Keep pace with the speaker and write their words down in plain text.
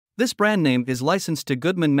This brand name is licensed to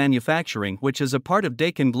Goodman Manufacturing, which is a part of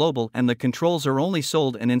Daikin Global, and the controls are only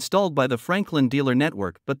sold and installed by the Franklin dealer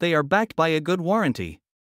network, but they are backed by a good warranty.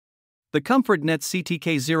 The ComfortNet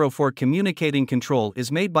CTK04 Communicating Control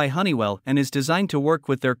is made by Honeywell and is designed to work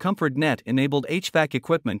with their ComfortNet-enabled HVAC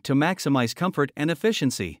equipment to maximize comfort and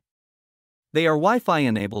efficiency. They are Wi-Fi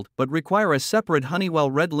enabled but require a separate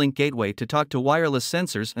Honeywell RedLink gateway to talk to wireless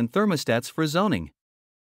sensors and thermostats for zoning.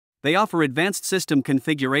 They offer advanced system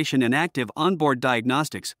configuration and active onboard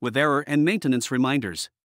diagnostics with error and maintenance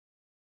reminders.